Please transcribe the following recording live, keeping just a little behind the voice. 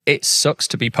It sucks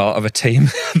to be part of a team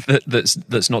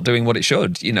that's not doing what it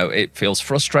should. It feels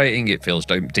frustrating, it feels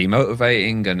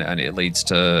demotivating, and it leads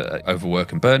to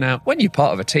overwork and burnout. When you're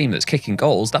part of a team that's kicking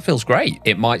goals, that feels great.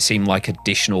 It might seem like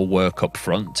additional work up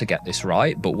front to get this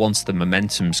right, but once the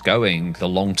momentum's going, the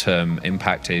long-term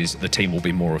impact is the team will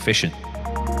be more efficient.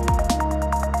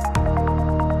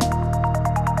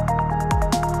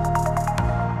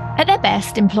 At their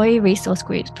best, employee resource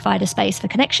groups provide a space for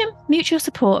connection, mutual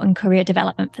support, and career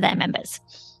development for their members.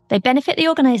 They benefit the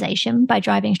organisation by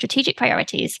driving strategic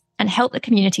priorities and help the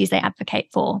communities they advocate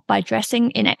for by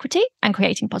addressing inequity and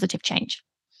creating positive change.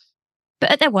 But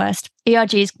at their worst,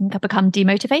 ERGs can become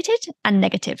demotivated and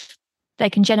negative. They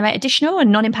can generate additional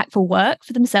and non-impactful work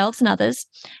for themselves and others,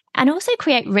 and also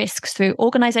create risks through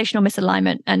organisational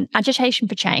misalignment and agitation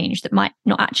for change that might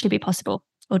not actually be possible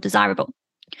or desirable.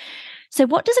 So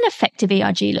what does an effective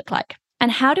ERG look like? And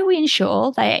how do we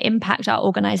ensure they impact our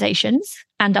organisations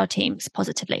and our teams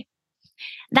positively?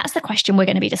 That's the question we're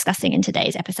going to be discussing in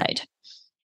today's episode.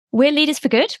 We're Leaders for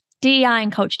Good, DEI and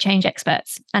culture change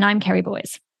experts, and I'm Kerry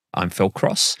Boyes. I'm Phil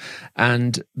Cross.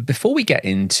 And before we get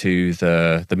into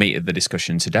the meat of the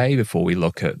discussion today, before we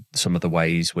look at some of the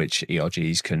ways which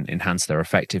ERGs can enhance their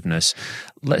effectiveness,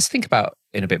 let's think about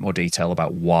in a bit more detail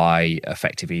about why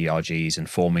effective ERGs and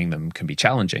forming them can be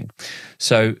challenging.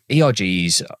 So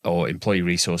ERGs, or employee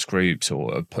resource groups,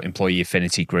 or employee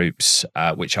affinity groups,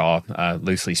 which are,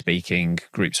 loosely speaking,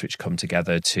 groups which come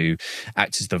together to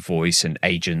act as the voice and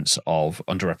agents of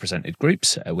underrepresented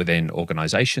groups within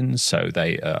organizations. So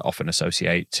they often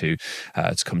associate to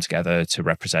come together to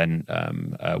represent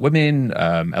women,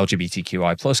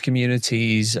 LGBTQI plus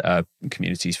communities,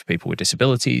 communities for people with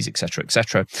disabilities, etc.,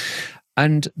 etc.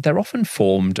 And they're often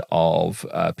formed of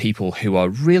people who are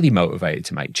really motivated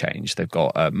to make change. They've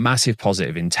got a massive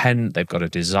positive intent. They've got a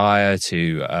desire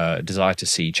to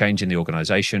see change in the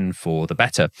organization for the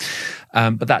better.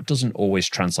 But that doesn't always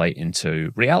translate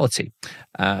into reality.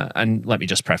 And let me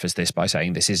just preface this by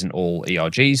saying this isn't all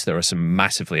ERGs. There are some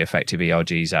massively effective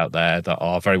ERGs out there that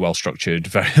are very well structured,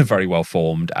 very, very well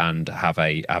formed, and have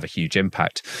a huge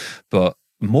impact. But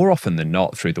more often than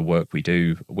not, through the work we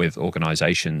do with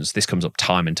organizations, this comes up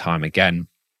time and time again.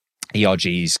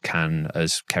 ERGs can,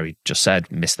 as Kerry just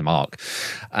said, miss the mark.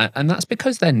 And that's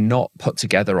because they're not put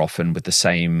together often with the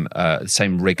same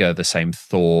rigor, the same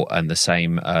thought, and the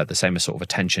same sort of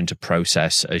attention to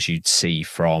process as you'd see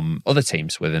from other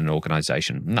teams within an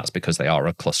organization. And that's because they are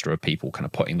a cluster of people kind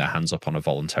of putting their hands up on a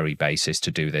voluntary basis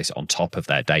to do this on top of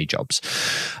their day jobs.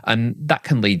 And that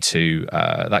can lead to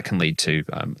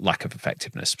lack of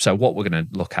effectiveness. So what we're going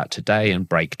to look at today and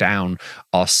break down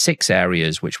are 6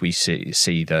 areas which we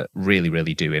see that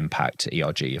really do impact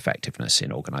ERG effectiveness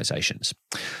in organizations.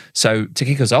 So to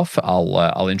kick us off,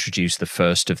 I'll introduce the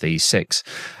first of these 6,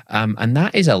 and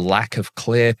that is a lack of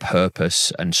clear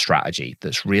purpose and strategy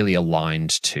that's really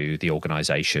aligned to the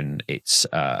organization, its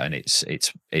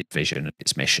vision,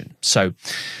 its mission. So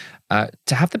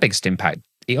to have the biggest impact,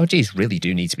 ERGs really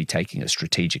do need to be taking a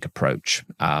strategic approach,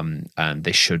 and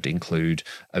this should include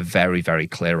a very, very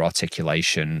clear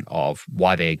articulation of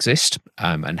why they exist,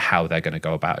 and how they're going to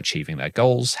go about achieving their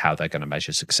goals, how they're going to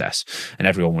measure success. And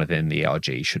everyone within the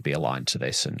ERG should be aligned to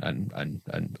this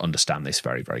and understand this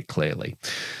very, very clearly.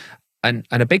 And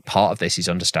a big part of this is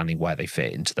understanding where they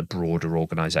fit into the broader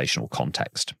organizational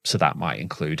context. So that might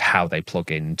include how they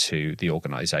plug into the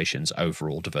organization's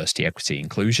overall diversity, equity,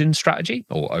 inclusion strategy,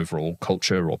 or overall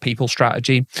culture or people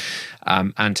strategy,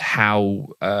 and how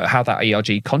that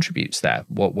ERG contributes there,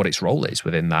 what its role is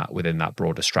within that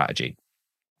broader strategy.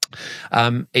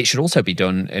 It should also be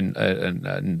done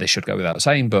and this should go without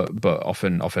saying, but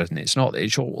often it's not.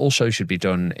 It also should be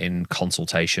done in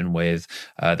consultation with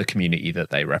the community that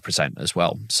they represent as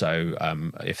well. So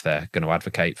if they're going to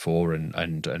advocate for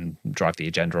and drive the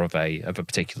agenda of a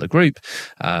particular group,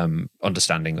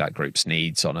 understanding that group's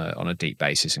needs on a deep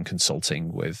basis and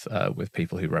consulting with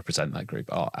people who represent that group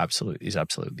is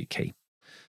absolutely key.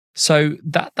 So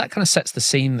that kind of sets the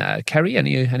scene there. Kerry,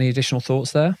 any additional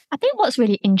thoughts there? I think what's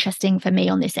really interesting for me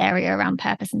on this area around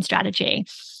purpose and strategy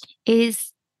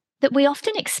is that we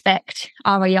often expect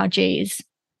our ERGs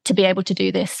to be able to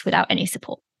do this without any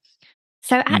support.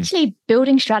 So actually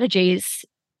building strategies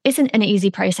isn't an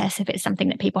easy process if it's something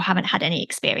that people haven't had any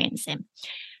experience in.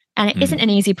 And it isn't an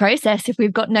easy process if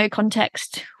we've got no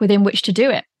context within which to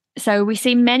do it. So we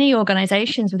see many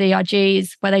organizations with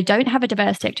ERGs where they don't have a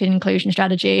diversity, equity, and inclusion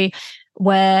strategy,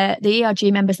 where the ERG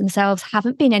members themselves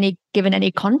haven't been given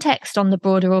any context on the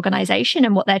broader organization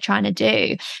and what they're trying to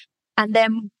do. And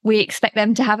then we expect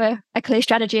them to have a clear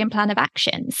strategy and plan of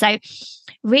action. So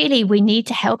really, we need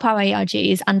to help our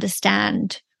ERGs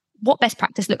understand what best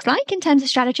practice looks like in terms of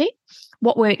strategy,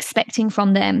 what we're expecting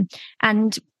from them.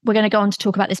 And we're going to go on to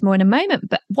talk about this more in a moment,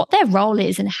 but what their role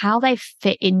is and how they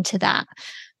fit into that.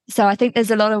 So I think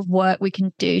there's a lot of work we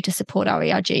can do to support our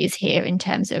ERGs here in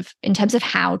terms of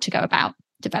how to go about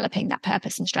developing that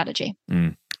purpose and strategy.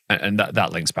 And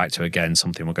that links back to, again,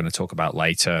 something we're going to talk about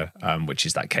later, which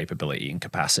is that capability and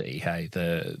capacity. Hey,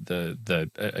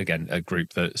 again, a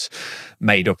group that's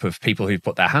made up of people who've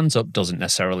put their hands up doesn't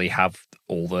necessarily have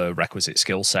all the requisite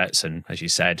skill sets, and as you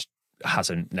said,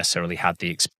 hasn't necessarily had the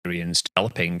experience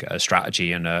developing a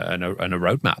strategy and a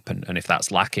roadmap. And if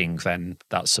that's lacking, then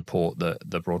that's support that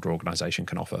the broader organization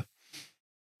can offer.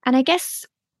 And I guess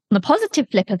on the positive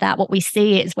flip of that, what we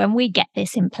see is when we get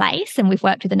this in place, and we've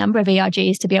worked with a number of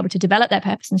ERGs to be able to develop their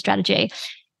purpose and strategy,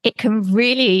 it can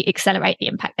really accelerate the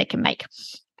impact they can make.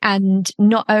 And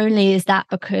not only is that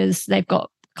because they've got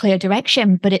clear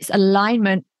direction, but it's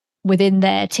alignment within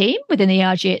their team, within the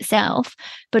ERG itself,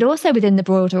 but also within the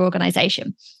broader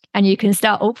organization. And you can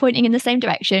start all pointing in the same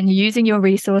direction, using your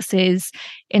resources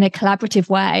in a collaborative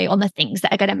way on the things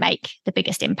that are going to make the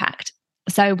biggest impact.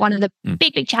 So one of the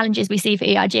big challenges we see for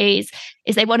ERGs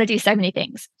is they want to do so many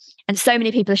things, and so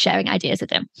many people are sharing ideas with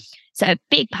them. So a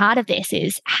big part of this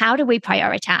is, how do we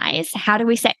prioritize? How do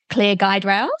we set clear guide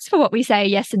rails for what we say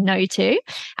yes and no to?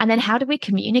 And then how do we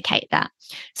communicate that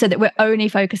so that we're only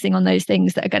focusing on those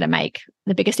things that are going to make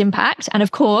the biggest impact? And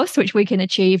of course, which we can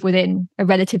achieve within a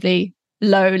relatively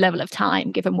low level of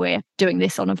time, given we're doing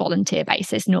this on a volunteer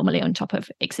basis, normally on top of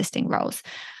existing roles.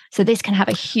 So this can have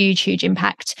a huge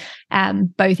impact,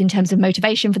 both in terms of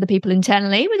motivation for the people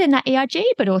internally within that ERG,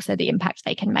 but also the impact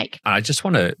they can make. I just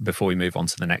want to, before we move on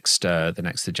to the next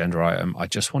agenda item, I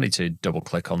just wanted to double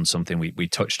click on something we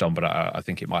touched on, but I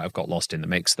think it might have got lost in the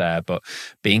mix there. But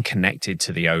being connected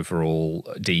to the overall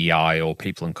DEI or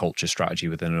people and culture strategy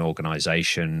within an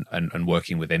organization and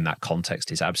working within that context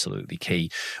is absolutely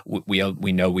key.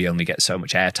 We know we only get so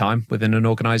much airtime within an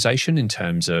organization in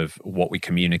terms of what we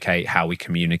communicate, how we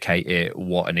communicate it,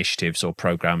 what initiatives or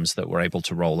programs that we're able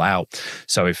to roll out.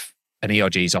 So if an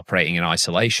ERG is operating in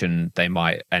isolation, they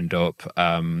might end up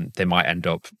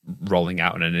rolling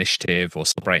out an initiative or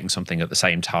celebrating something at the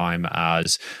same time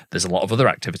as there's a lot of other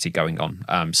activity going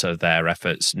on. So their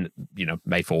efforts,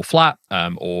 may fall flat,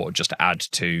 or just add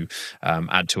to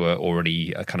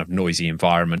already a kind of noisy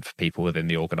environment for people within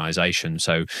the organization.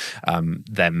 So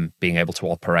them being able to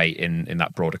operate in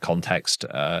that broader context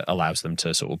allows them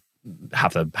to sort of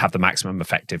have the maximum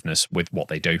effectiveness with what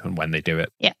they do and when they do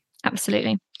it. Yeah,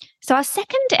 absolutely. So our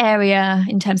second area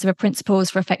in terms of a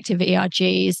principles for effective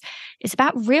ERGs is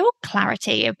about real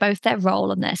clarity of both their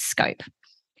role and their scope.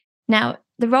 Now,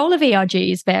 the role of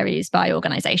ERGs varies by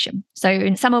organization. So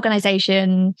in some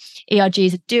organization,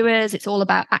 ERGs are doers. It's all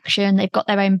about action. They've got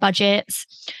their own budgets.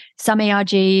 Some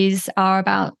ERGs are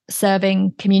about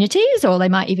serving communities, or they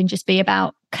might even just be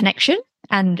about connection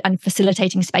and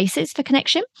facilitating spaces for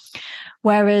connection.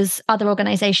 Whereas other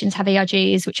organizations have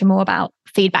ERGs which are more about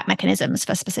feedback mechanisms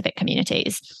for specific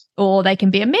communities, or they can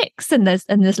be a mix. And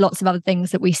there's lots of other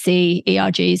things that we see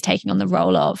ERGs taking on the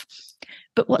role of.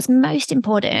 But what's most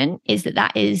important is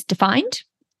that is defined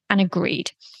and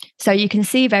agreed. So you can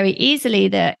see very easily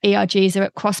that ERGs are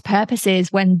at cross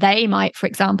purposes when they might, for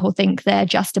example, think they're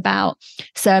just about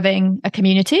serving a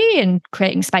community and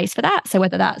creating space for that. So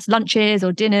whether that's lunches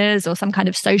or dinners or some kind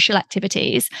of social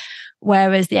activities,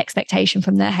 whereas the expectation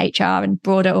from their HR and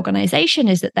broader organization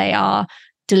is that they are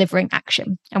delivering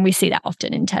action. And we see that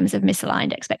often in terms of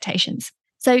misaligned expectations.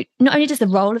 So not only does the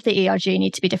role of the ERG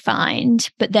need to be defined,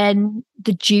 but then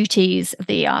the duties of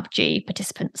the ERG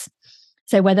participants.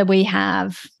 So whether we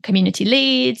have community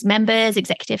leads, members,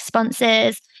 executive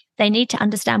sponsors, they need to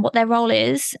understand what their role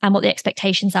is and what the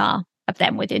expectations are of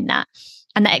them within that.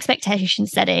 And the expectation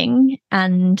setting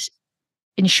and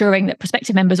ensuring that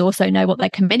prospective members also know what they're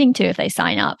committing to if they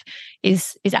sign up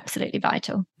is absolutely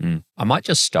vital. I might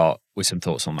just start with some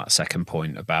thoughts on that second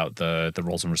point about the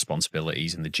roles and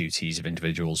responsibilities and the duties of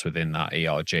individuals within that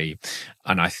ERG.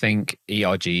 And I think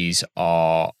ERGs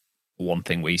are one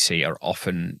thing we see are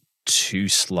often too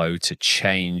slow to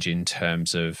change in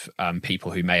terms of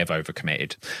people who may have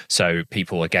overcommitted. So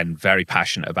people, again, very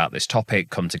passionate about this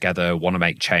topic, come together, want to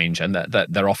make change, and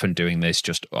they're often doing this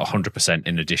just 100%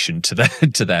 in addition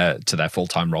to their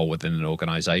full-time role within an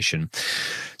organization.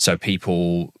 So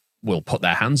people will put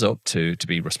their hands up to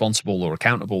be responsible or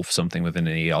accountable for something within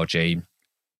an ERG,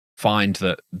 find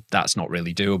that that's not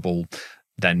really doable,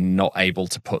 then not able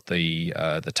to put the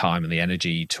time and the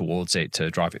energy towards it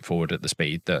to drive it forward at the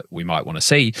speed that we might want to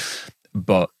see.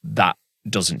 But that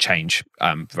doesn't change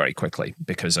very quickly,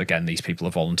 because again, these people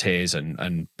are volunteers,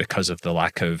 and because of the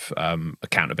lack of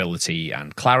accountability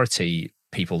and clarity,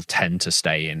 people tend to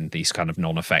stay in these kind of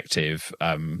non-effective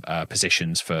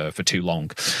positions for too long.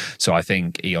 So I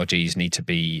think ERGs need to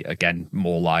be, again,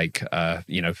 more like,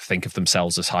 think of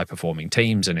themselves as high-performing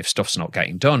teams. And if stuff's not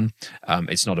getting done,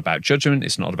 it's not about judgment,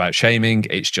 it's not about shaming,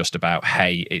 it's just about,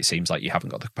 hey, it seems like you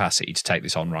haven't got the capacity to take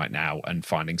this on right now, and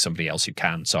finding somebody else who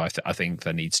can. So I think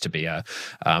there needs to be a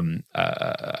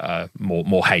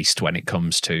more haste when it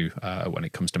comes to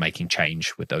making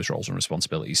change with those roles and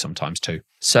responsibilities sometimes too.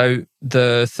 So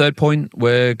the third point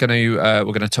we're going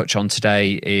to touch on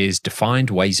today is defined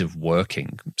ways of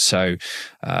working. So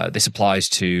this applies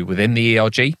to within the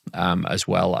ERG, as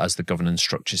well as the governance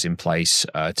structures in place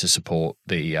to support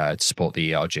the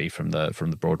ERG from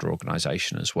the broader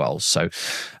organisation as well. So,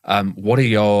 what are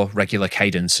your regular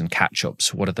cadence and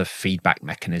catch-ups? What are the feedback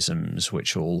mechanisms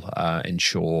which will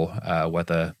ensure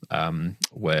whether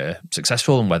we're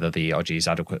successful and whether the ERG is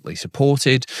adequately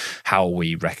supported? How are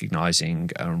we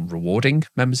recognising and rewarding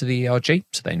members of the ERG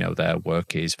so they know their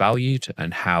work is valued?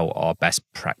 And how are best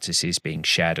practices being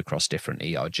shared across different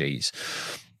ERGs?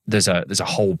 There's a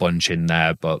whole bunch in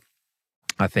there, but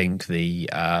I think the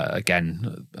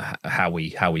how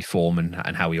we form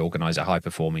and how we organise a high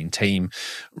performing team,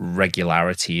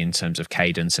 regularity in terms of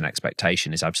cadence and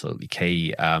expectation is absolutely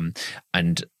key.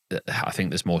 And I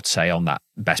think there's more to say on that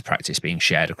best practice being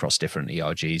shared across different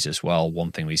ERGs as well.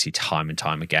 One thing we see time and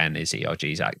time again is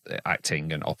ERGs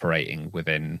acting and operating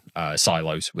within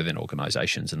silos within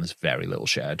organisations, and there's very little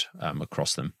shared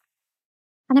across them.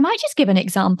 And I might just give an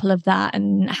example of that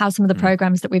and how some of the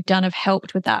programs that we've done have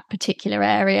helped with that particular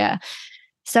area.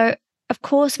 So, of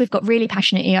course, we've got really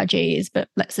passionate ERGs, but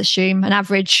let's assume an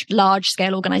average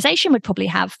large-scale organisation would probably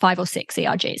have 5 or 6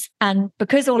 ERGs. And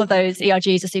because all of those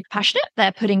ERGs are super passionate,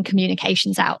 they're putting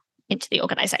communications out into the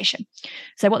organisation.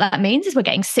 So what that means is we're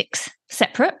getting 6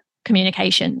 separate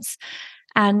communications.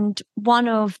 And one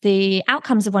of the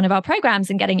outcomes of one of our programs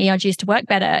in getting ERGs to work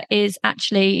better is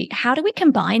actually, how do we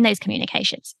combine those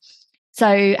communications?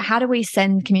 So how do we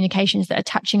send communications that are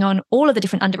touching on all of the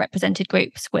different underrepresented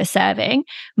groups we're serving,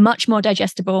 much more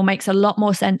digestible, makes a lot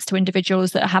more sense to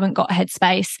individuals that haven't got a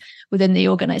headspace within the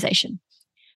organisation?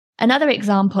 Another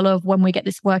example of when we get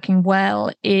this working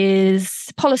well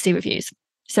is policy reviews.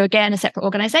 So again, a separate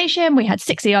organisation, we had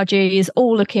 6 ERGs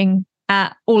all looking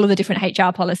at all of the different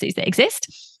HR policies that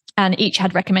exist, and each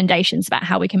had recommendations about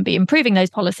how we can be improving those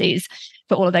policies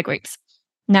for all of their groups.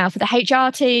 Now, for the HR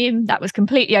team, that was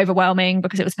completely overwhelming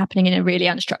because it was happening in a really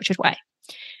unstructured way.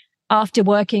 After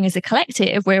working as a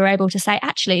collective, we were able to say,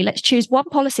 actually, let's choose one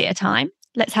policy at a time.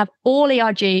 Let's have all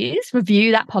ERGs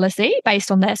review that policy based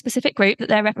on their specific group that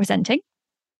they're representing.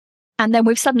 And then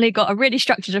we've suddenly got a really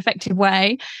structured, effective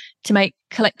way to make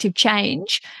collective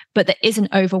change, but that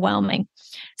isn't overwhelming.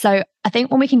 So I think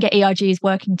when we can get ERGs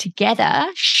working together,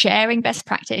 sharing best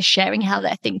practice, sharing how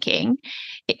they're thinking,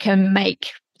 it can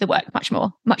make the work much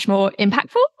more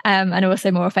impactful, and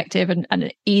also more effective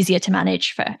and easier to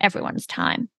manage for everyone's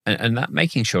time. And that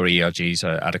making sure ERGs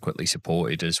are adequately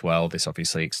supported as well. This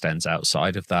obviously extends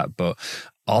outside of that, but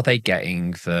are they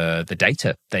getting the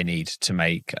data they need to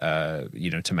make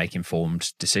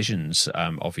informed decisions?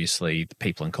 Obviously, the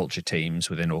people and culture teams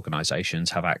within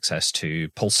organisations have access to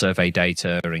pulse survey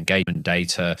data or engagement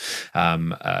data,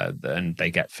 and they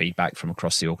get feedback from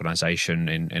across the organisation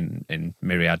in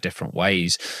myriad different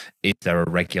ways. Is there a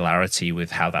regularity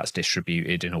with how that's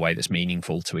distributed in a way that's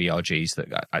meaningful to ERGs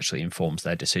that actually informs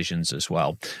their decisions as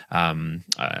well?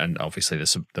 And obviously,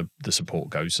 the support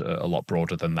goes a lot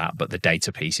broader than that, but the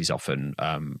data piece is often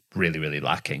really, really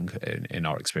lacking in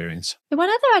our experience. The one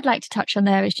other I'd like to touch on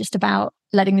there is just about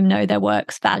letting them know their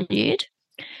work's valued.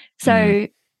 So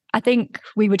I think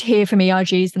we would hear from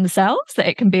ERGs themselves that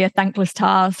it can be a thankless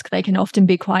task. They can often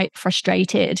be quite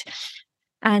frustrated.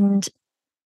 And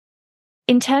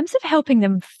in terms of helping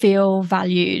them feel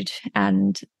valued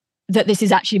and that this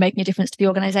is actually making a difference to the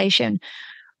organisation,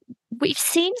 we've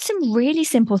seen some really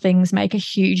simple things make a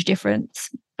huge difference.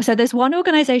 So there's one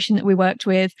organisation that we worked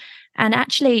with, and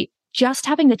actually just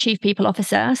having the chief people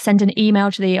officer send an email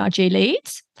to the ERG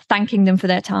leads, thanking them for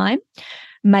their time,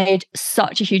 made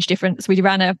such a huge difference. We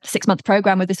ran a 6-month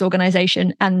program with this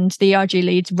organisation, and the ERG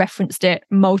leads referenced it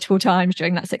multiple times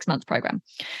during that 6-month program.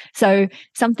 So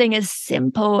something as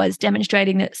simple as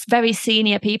demonstrating that very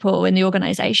senior people in the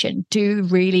organisation do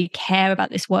really care about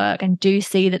this work and do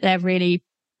see that they're really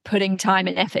putting time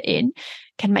and effort in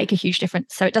can make a huge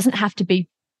difference. So it doesn't have to be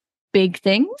big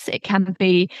things. It can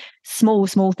be small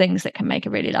things that can make a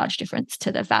really large difference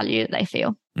to the value that they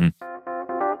feel.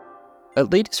 At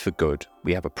Leaders for Good,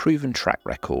 we have a proven track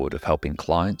record of helping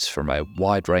clients from a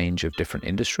wide range of different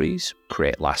industries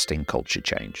create lasting culture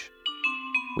change.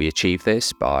 We achieve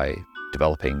this by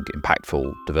developing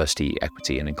impactful diversity,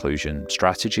 equity and inclusion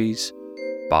strategies,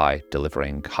 by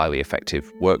delivering highly effective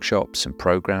workshops and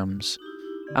programs,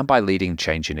 and by leading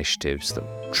change initiatives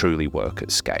that truly work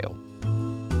at scale.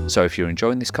 So if you're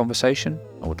enjoying this conversation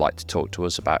and would like to talk to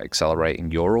us about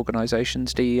accelerating your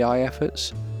organisation's DEI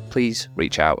efforts, please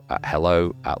reach out at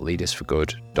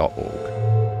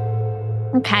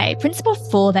hello@leadersforgood.org. Okay, principle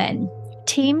 4 then,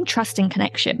 team trust and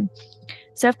connection.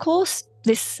 So of course,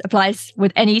 this applies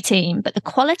with any team, but the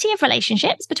quality of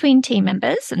relationships between team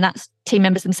members, and that's team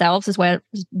members themselves as well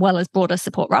as broader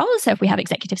support roles. So if we have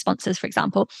executive sponsors, for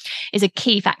example, is a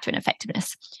key factor in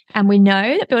effectiveness. And we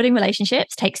know that building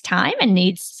relationships takes time and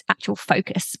needs actual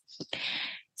focus.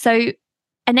 So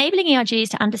enabling ERGs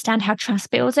to understand how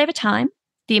trust builds over time,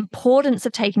 the importance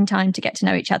of taking time to get to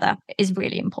know each other is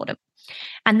really important.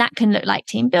 And that can look like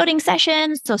team building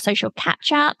sessions or social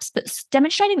catch-ups, but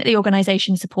demonstrating that the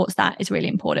organization supports that is really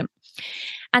important.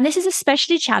 And this is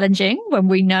especially challenging when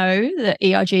we know that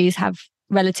ERGs have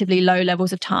relatively low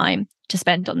levels of time to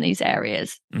spend on these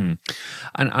areas. And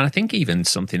I think even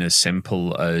something as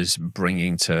simple as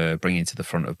bringing to the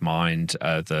front of mind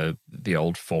the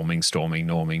old forming, storming,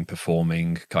 norming,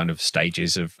 performing kind of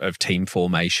stages of team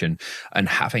formation, and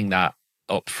having that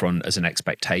up front as an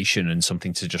expectation and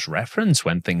something to just reference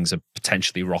when things are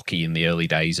potentially rocky in the early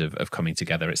days of coming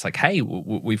together. It's like, hey,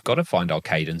 we've got to find our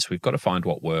cadence, we've got to find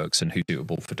what works and who's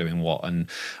suitable for doing what, and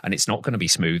it's not going to be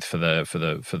smooth for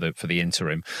the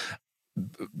interim.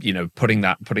 You know, putting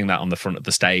that on the front of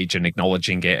the stage and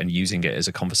acknowledging it and using it as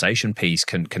a conversation piece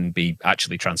can be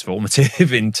actually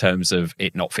transformative in terms of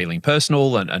it not feeling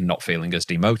personal and not feeling as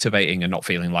demotivating and not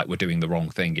feeling like we're doing the wrong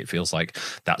thing. It feels like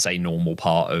that's a normal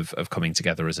part of coming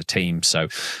together as a team. So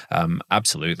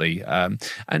absolutely.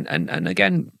 And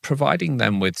again, providing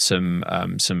them with some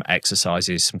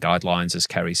exercises, some guidelines, as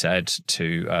Kerry said,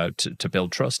 to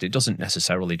build trust. It doesn't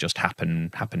necessarily just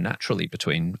happen naturally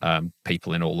between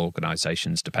people in all organizations,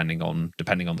 depending on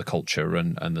the culture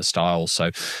and the style. So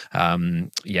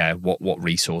what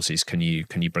resources can you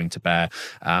bring to bear,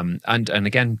 and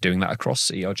again, doing that across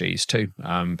ERGs too,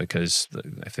 because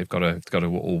if they've got to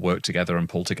all work together and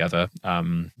pull together,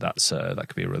 that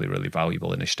could be a really, really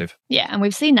valuable initiative. Yeah, and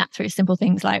we've seen that through simple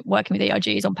things like working with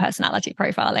ERGs on personality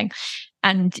profiling,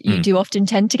 and you do often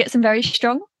tend to get some very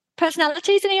strong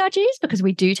personalities in ERGs because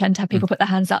we do tend to have people put their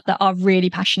hands up that are really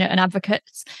passionate and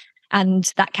advocates.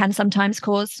 And that can sometimes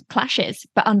cause clashes,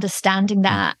 but understanding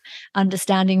that,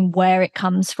 understanding where it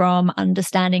comes from,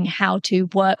 understanding how to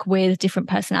work with different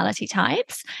personality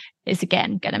types is,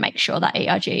 again, going to make sure that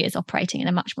ERG is operating in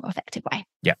a much more effective way.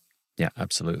 Yeah,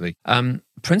 absolutely.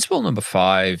 Principle number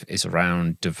 5 is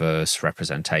around diverse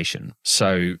representation.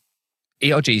 So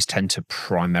ERGs tend to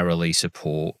primarily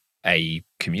support a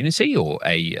community or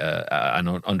an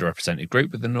underrepresented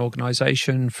group within an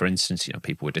organization. For instance,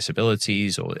 people with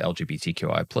disabilities or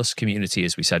LGBTQI plus community,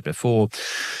 as we said before.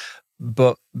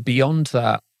 But beyond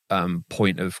that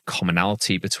point of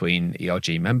commonality between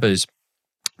ERG members,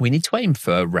 we need to aim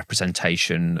for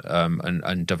representation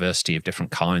and diversity of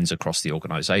different kinds across the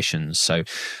organizations. So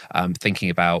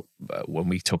thinking about when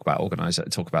we talk about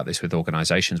this with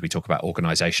organizations, we talk about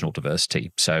organizational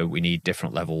diversity. So we need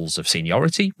different levels of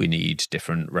seniority. We need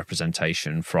different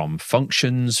representation from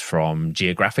functions, from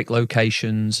geographic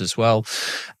locations as well.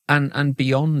 And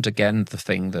beyond, again, the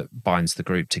thing that binds the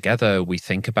group together, we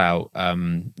think about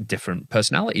different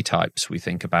personality types. We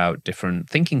think about different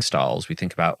thinking styles. We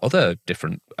think about other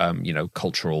different,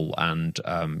 cultural and,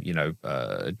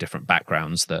 different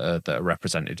backgrounds that are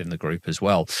represented in the group as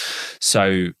well.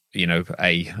 So,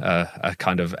 a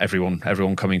kind of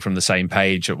everyone coming from the same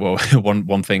page. Well,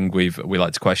 one thing we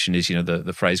like to question is,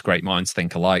 the phrase "great minds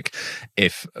think alike."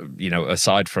 If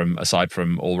aside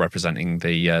from all representing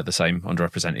the same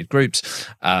underrepresented groups,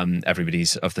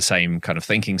 everybody's of the same kind of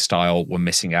thinking style, we're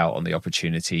missing out on the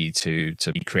opportunity to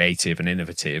be creative and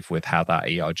innovative with how that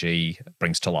ERG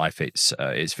brings to life its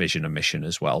vision and mission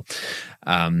as well.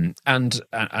 And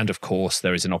of course,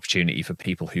 there is an opportunity for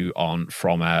people who aren't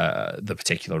from the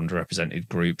particular underrepresented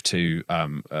group to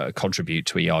contribute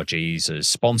to ERGs as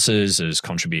sponsors, as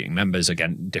contributing members.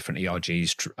 Again, different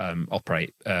ERGs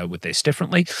operate with this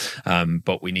differently,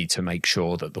 but we need to make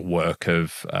sure that the work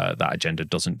of that agenda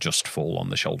doesn't just fall on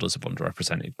the shoulders of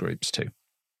underrepresented groups too.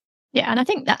 Yeah, and I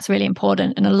think that's really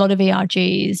important. And a lot of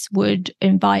ERGs would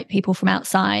invite people from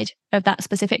outside of that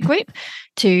specific group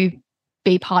to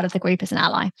be part of the group as an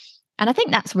ally. And I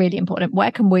think that's really important.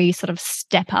 Where can we sort of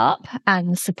step up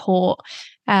and support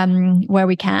where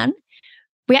we can?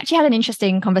 We actually had an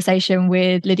interesting conversation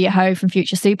with Lydia Ho from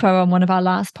Future Super on one of our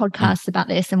last podcasts about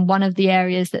this. And one of the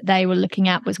areas that they were looking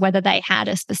at was whether they had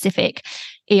a specific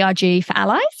ERG for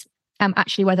allies,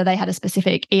 actually whether they had a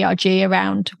specific ERG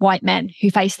around white men who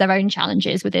face their own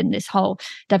challenges within this whole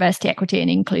diversity, equity and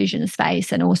inclusion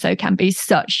space, and also can be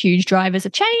such huge drivers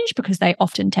of change because they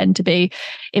often tend to be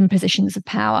in positions of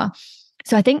power.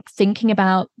 So I think thinking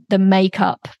about the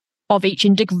makeup of each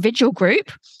individual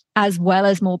group, as well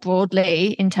as more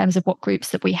broadly in terms of what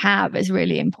groups that we have, is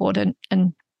really important.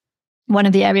 And one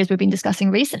of the areas we've been discussing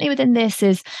recently within this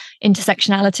is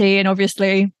intersectionality. And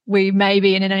obviously, we may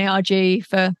be in an ERG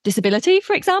for disability,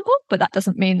 for example, but that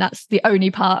doesn't mean that's the only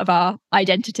part of our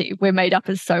identity. We're made up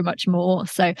as so much more.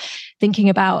 So thinking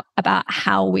about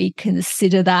how we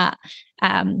consider that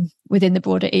within the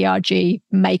broader ERG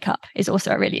makeup is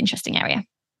also a really interesting area.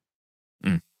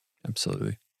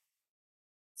 Absolutely.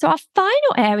 So our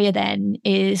final area then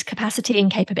is capacity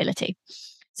and capability.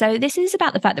 So this is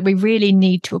about the fact that we really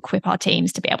need to equip our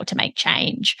teams to be able to make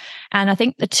change. And I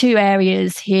think the two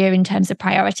areas here in terms of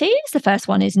priorities, the first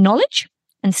one is knowledge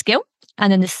and skill.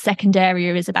 And then the second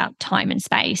area is about time and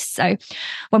space. So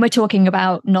when we're talking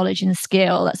about knowledge and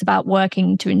skill, that's about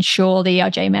working to ensure the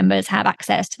ERJ members have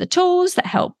access to the tools that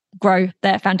help grow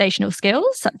their foundational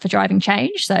skills for driving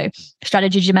change. So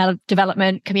strategy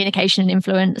development, communication and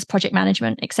influence, project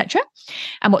management, etc.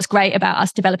 And what's great about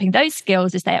us developing those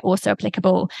skills is they're also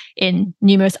applicable in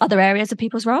numerous other areas of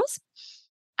people's roles.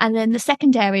 And then the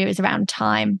second area is around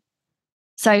time.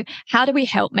 So how do we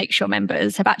help make sure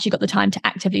members have actually got the time to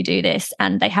actively do this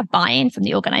and they have buy-in from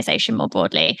the organization more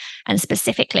broadly and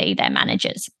specifically their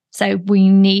managers? So we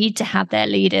need to have their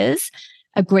leaders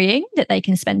agreeing that they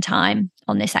can spend time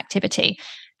on this activity.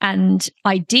 And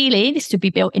ideally, this should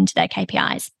be built into their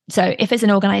KPIs. So if as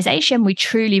an organization, we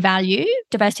truly value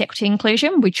diversity, equity,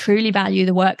 inclusion, we truly value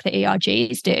the work that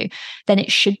ERGs do, then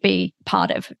it should be part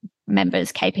of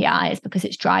members' KPIs because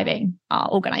it's driving our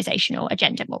organizational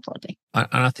agenda more broadly. And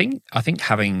I think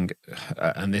having,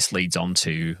 and this leads on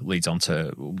to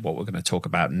what we're going to talk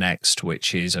about next,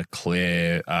 which is a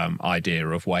clear idea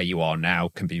of where you are now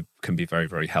can be very,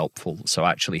 very helpful. So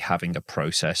actually having a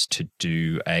process to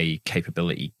do a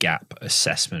capability gap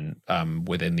assessment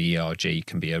within the ERG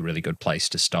can be a really good place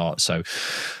to start. So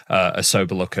a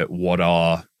sober look at what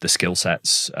are the skill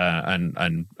sets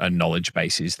and knowledge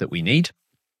bases that we need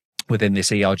within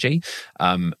this ERG.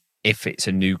 If it's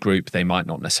a new group, they might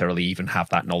not necessarily even have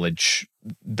that knowledge.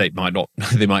 They might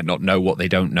not know what they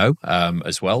don't know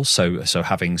as well. So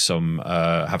having some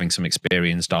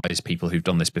experienced eyes, people who've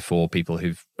done this before, people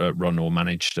who've run or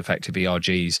managed effective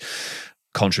ERGs,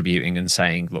 contributing and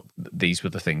saying, look, these were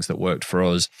the things that worked for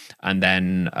us, and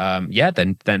then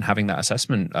then having that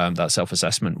assessment, that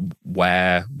self-assessment,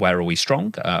 where are we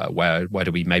strong, where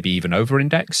do we maybe even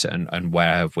over-index, and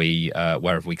where have we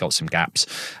got some gaps,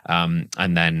 and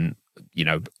then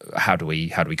how do we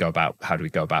go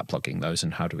about plugging those,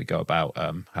 and how do we go about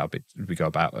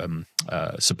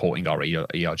supporting our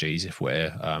ERGs if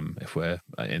we're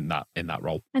in that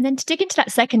role. And then to dig into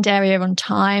that second area on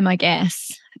time, I guess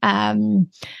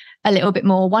a little bit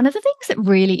more. One of the things that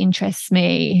really interests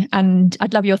me, and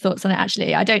I'd love your thoughts on it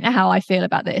actually, I don't know how I feel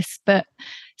about this, but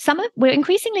we're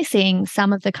increasingly seeing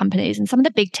some of the companies and some of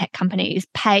the big tech companies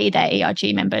pay their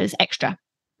ERG members extra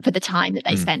for the time that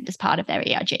they spend as part of their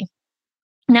ERG.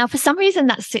 Now, for some reason,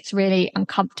 that sits really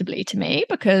uncomfortably to me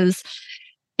because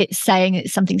it's saying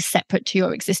it's something separate to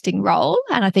your existing role.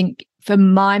 And I think for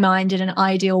my mind, in an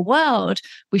ideal world,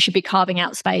 we should be carving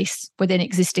out space within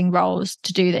existing roles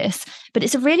to do this. But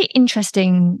it's a really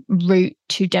interesting route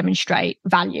to demonstrate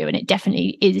value. And it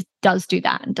definitely does do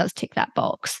that and does tick that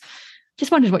box.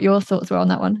 Just wondered what your thoughts were on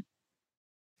that one.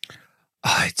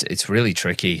 It's really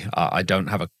tricky. I don't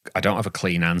have a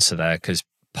clean answer there, because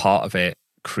part of it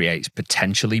creates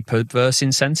potentially perverse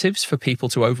incentives for people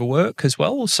to overwork as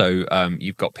well. So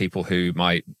you've got people who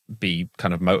might be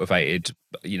kind of motivated,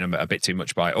 a bit too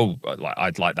much by,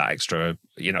 I'd like that extra,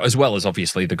 as well as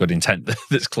obviously the good intent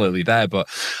that's clearly there, but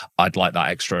I'd like that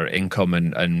extra income,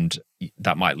 and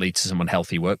that might lead to some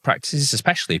unhealthy work practices,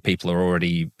 especially if people are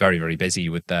already very, very busy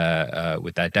with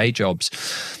their day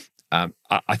jobs.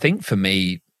 I think for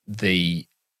me, the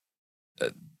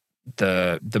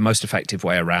most effective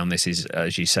way around this is,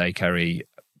 as you say, Kerry,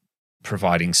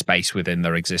 providing space within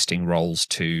their existing roles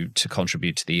to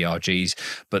contribute to the ERGs.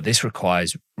 But this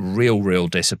requires real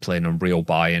discipline and real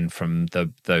buy-in from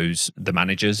the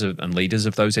managers and leaders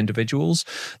of those individuals,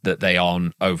 that they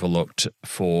aren't overlooked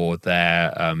for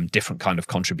their different kind of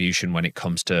contribution when it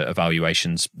comes to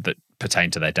evaluations that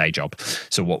pertain to their day job.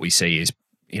 So what we see is,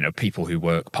 people who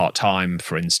work part-time,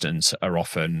 for instance, are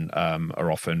often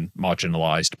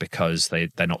marginalized because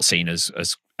they're not seen as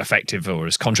effective or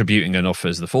as contributing enough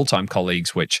as the full-time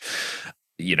colleagues, which,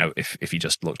 if you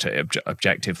just looked at it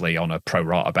objectively on a pro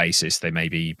rata basis, they may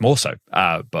be more so,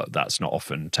 but that's not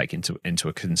often taken into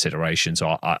a consideration.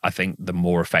 So I think the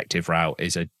more effective route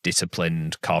is a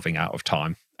disciplined carving out of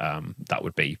time. That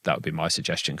would be my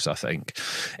suggestion, because I think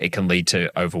it can lead to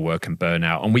overwork and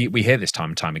burnout. And we hear this time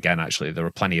and time again. Actually, there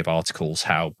are plenty of articles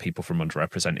how people from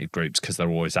underrepresented groups, because they're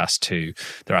always asked to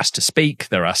speak,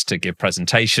 they're asked to give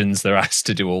presentations, they're asked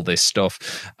to do all this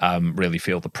stuff, really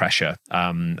feel the pressure.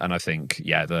 And I think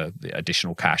the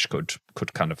additional cash could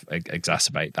kind of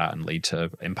exacerbate that and lead to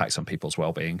impacts on people's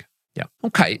well-being. Yeah.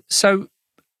 Okay. So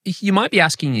you might be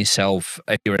asking yourself,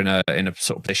 if you're in a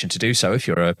sort of position to do so, if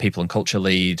you're a people and culture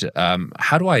lead,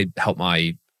 how do I help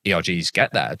my ERGs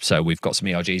get there? So we've got some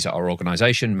ERGs at our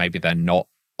organization. Maybe they're not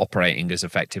operating as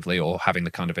effectively or having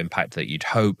the kind of impact that you'd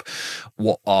hope.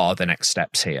 What are the next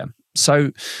steps here?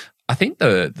 So I think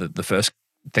the first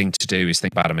thing to do is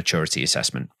think about a maturity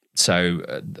assessment.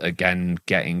 So again,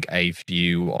 getting a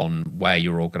view on where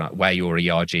your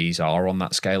ERGs are on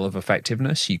that scale of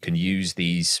effectiveness. You can use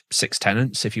these 6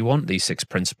 tenets if you want, these 6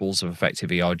 principles of effective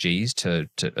ERGs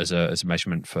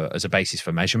as a basis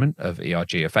for measurement of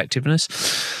ERG effectiveness,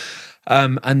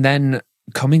 and then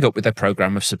coming up with a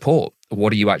program of support.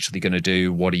 What are you actually going to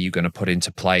do? What are you going to put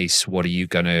into place? What are you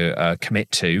going to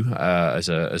commit to as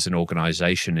an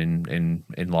organization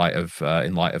in light of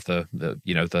the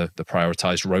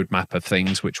prioritized roadmap of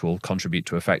things which will contribute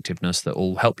to effectiveness that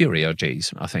will help your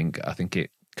ERGs? I think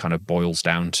it kind of boils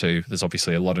down to, there's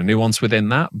obviously a lot of nuance within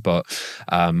that, but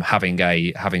having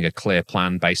a clear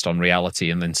plan based on reality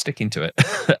and then sticking to it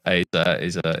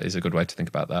is a good way to think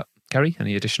about that. Kerry,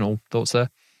 any additional thoughts there?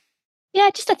 Yeah,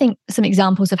 just I think some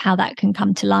examples of how that can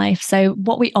come to life. So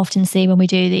what we often see when we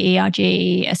do the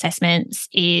ERG assessments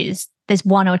is there's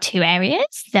 1 or 2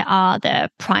 areas that are the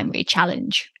primary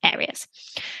challenge areas.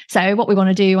 So what we want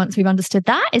to do once we've understood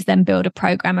that is then build a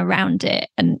program around it.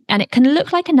 And it can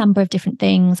look like a number of different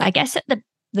things. I guess at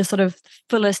the sort of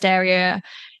fullest area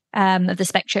of the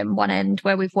spectrum, one end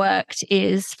where we've worked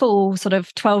is full sort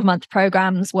of 12-month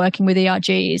programs working with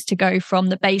ERGs to go from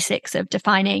the basics of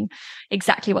defining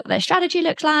exactly what their strategy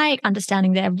looks like,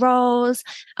 understanding their roles,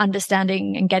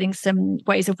 understanding and getting some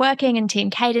ways of working and team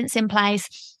cadence in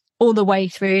place, all the way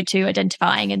through to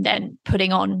identifying and then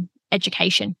putting on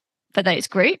education for those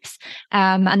groups.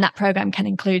 And that program can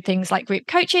include things like group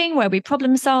coaching, where we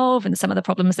problem solve, and some of the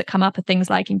problems that come up are things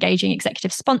like engaging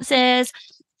executive sponsors,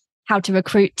 how to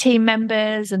recruit team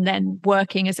members, and then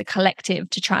working as a collective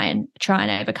to try and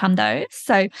overcome those.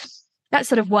 So that's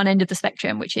sort of one end of the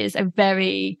spectrum, which is a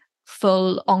very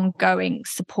full ongoing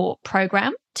support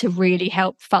program to really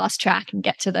help fast track and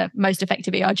get to the most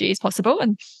effective ERGs possible.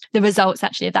 And the results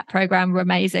actually of that program were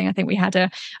amazing. I think we had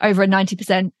over a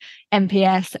 90%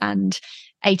 NPS and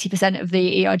 80% of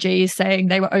the ERGs saying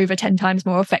they were over 10 times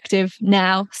more effective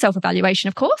now, self-evaluation,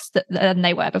 of course, than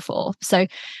they were before. So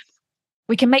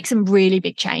we can make some really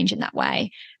big change in that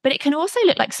way. But it can also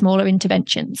look like smaller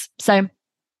interventions. So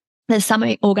there's some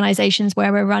organizations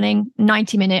where we're running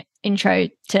 90-minute intro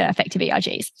to effective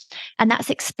ERGs. And that's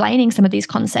explaining some of these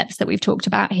concepts that we've talked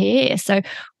about here. So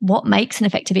what makes an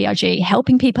effective ERG?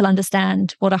 Helping people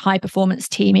understand what a high performance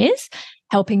team is,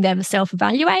 helping them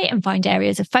self-evaluate and find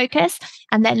areas of focus,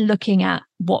 and then looking at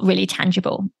what really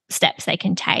tangible steps they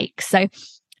can take. So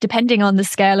depending on the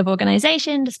scale of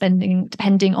organization,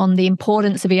 depending on the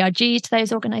importance of ERG to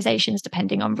those organizations,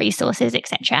 depending on resources,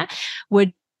 etc.,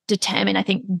 would determine, I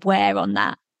think, where on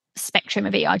that spectrum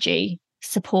of ERG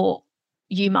support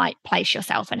you might place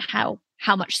yourself and how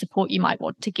much support you might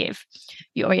want to give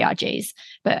your ERGs.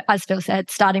 But as Phil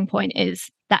said, starting point is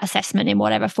that assessment in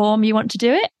whatever form you want to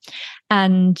do it,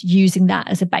 and using that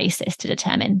as a basis to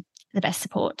determine the best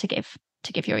support to give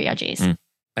your ERGs.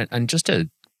 And just to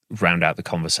round out the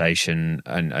conversation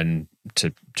and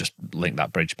to just link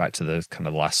that bridge back to the kind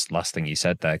of last thing you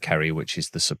said there, Kerry, which is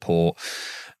the support.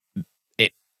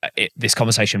 This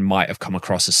conversation might have come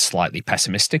across as slightly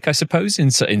pessimistic, I suppose, in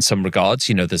some regards.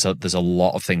 There's a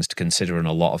lot of things to consider and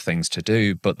a lot of things to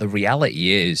do, but the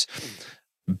reality is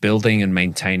building and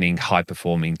maintaining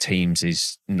high-performing teams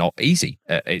is not easy.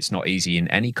 It's not easy in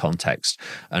any context.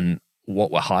 And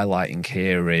what we're highlighting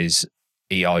here is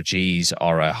ERGs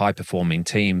are a high-performing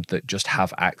team that just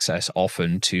have access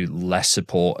often to less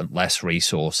support and less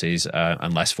resources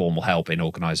and less formal help in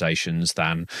organizations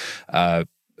than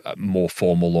more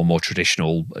formal or more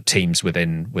traditional teams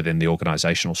within the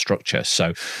organizational structure.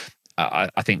 So I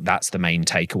think that's the main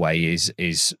takeaway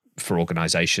is for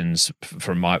organizations,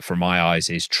 from my eyes,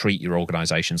 is treat your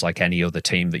organizations like any other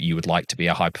team that you would like to be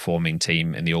a high-performing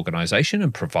team in the organization,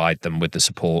 and provide them with the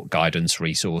support, guidance,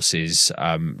 resources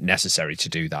necessary to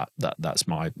do that. That's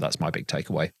my big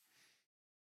takeaway.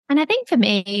 And I think for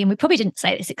me, and we probably didn't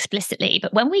say this explicitly,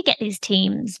 but when we get these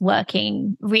teams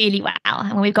working really well,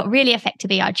 and when we've got really effective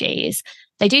ERGs,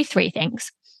 they do three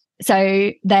things.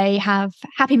 So they have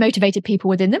happy, motivated people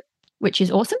within them, which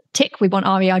is awesome. Tick, we want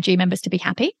our ERG members to be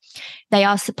happy. They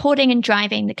are supporting and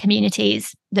driving the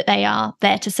communities that they are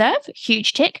there to serve,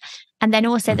 huge tick. And then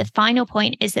also the final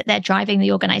point is that they're driving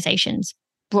the organization's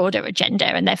broader agenda,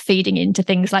 and they're feeding into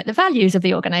things like the values of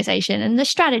the organization and the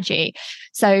strategy.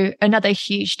 So another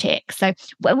huge tick. So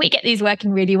when we get these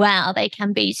working really well, they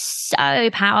can be so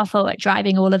powerful at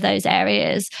driving all of those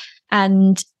areas.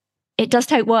 And it does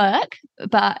take work,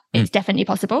 but it's definitely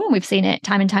possible. And we've seen it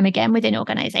time and time again within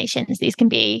organizations. Our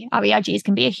ERGs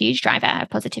can be a huge driver of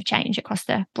positive change across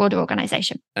the broader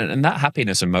organization. And that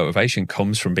happiness and motivation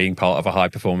comes from being part of a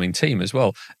high-performing team as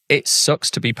well. It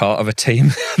sucks to be part of a team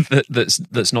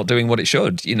that's not doing what it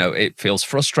should. It feels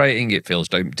frustrating, it feels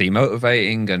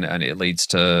demotivating, and it leads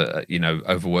to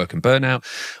overwork and burnout.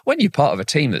 When you're part of a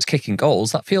team that's kicking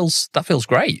goals, that feels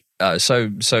great. So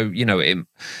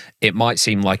it might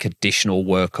seem like additional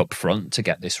work up front to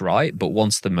get this right, but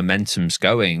once the momentum's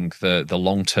going, the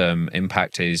long-term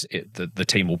impact is the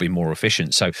team will be more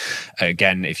efficient. So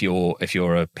again, if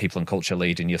you're a people and culture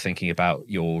lead and you're thinking about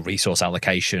your resource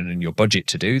allocation and your budget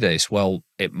to do this, well,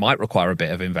 it might require a bit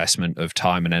of investment of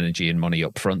time and energy and money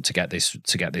up front to get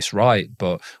this right.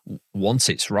 But once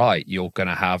it's right, you're going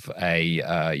to have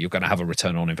a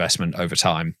return on investment over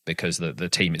time, because the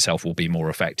team itself will be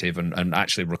more effective and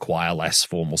actually require less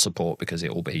formal support, because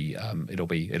it'll be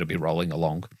rolling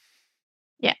along.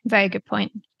 Yeah, very good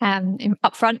point.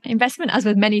 Upfront investment, as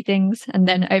with many things, and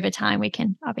then over time we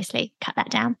can obviously cut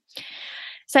that down.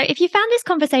 So if you found this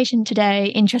conversation today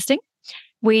interesting,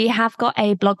 we have got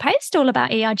a blog post all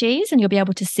about ERGs, and you'll be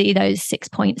able to see those 6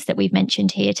 points that we've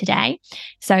mentioned here today.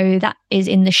 So that is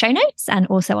in the show notes and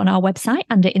also on our website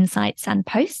under Insights and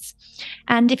Posts.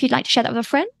 And if you'd like to share that with a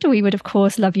friend, we would, of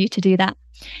course, love you to do that.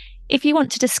 If you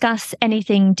want to discuss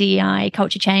anything DEI,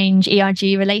 culture change,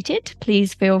 ERG related,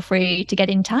 please feel free to get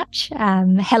in touch.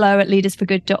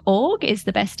 hello@leadersforgood.org is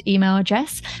the best email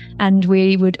address. And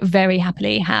we would very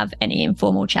happily have any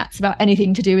informal chats about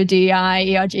anything to do with DEI,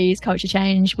 ERGs, culture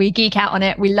change. We geek out on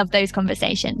it. We love those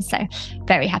conversations. So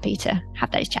very happy to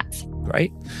have those chats.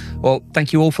 Great. Well,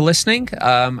 thank you all for listening.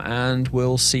 And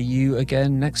we'll see you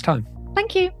again next time.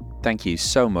 Thank you. Thank you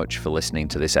so much for listening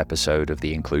to this episode of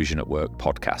the Inclusion at Work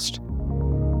podcast.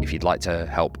 If you'd like to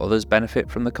help others benefit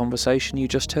from the conversation you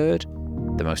just heard,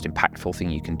 the most impactful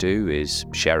thing you can do is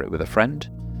share it with a friend.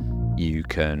 You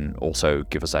can also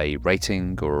give us a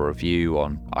rating or a review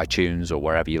on iTunes or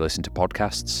wherever you listen to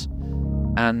podcasts.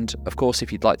 And of course,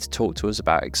 if you'd like to talk to us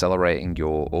about accelerating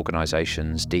your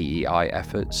organization's DEI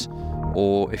efforts,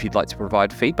 or if you'd like to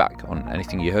provide feedback on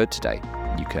anything you heard today,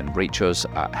 you can reach us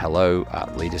at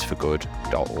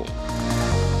hello@leadersforgood.org.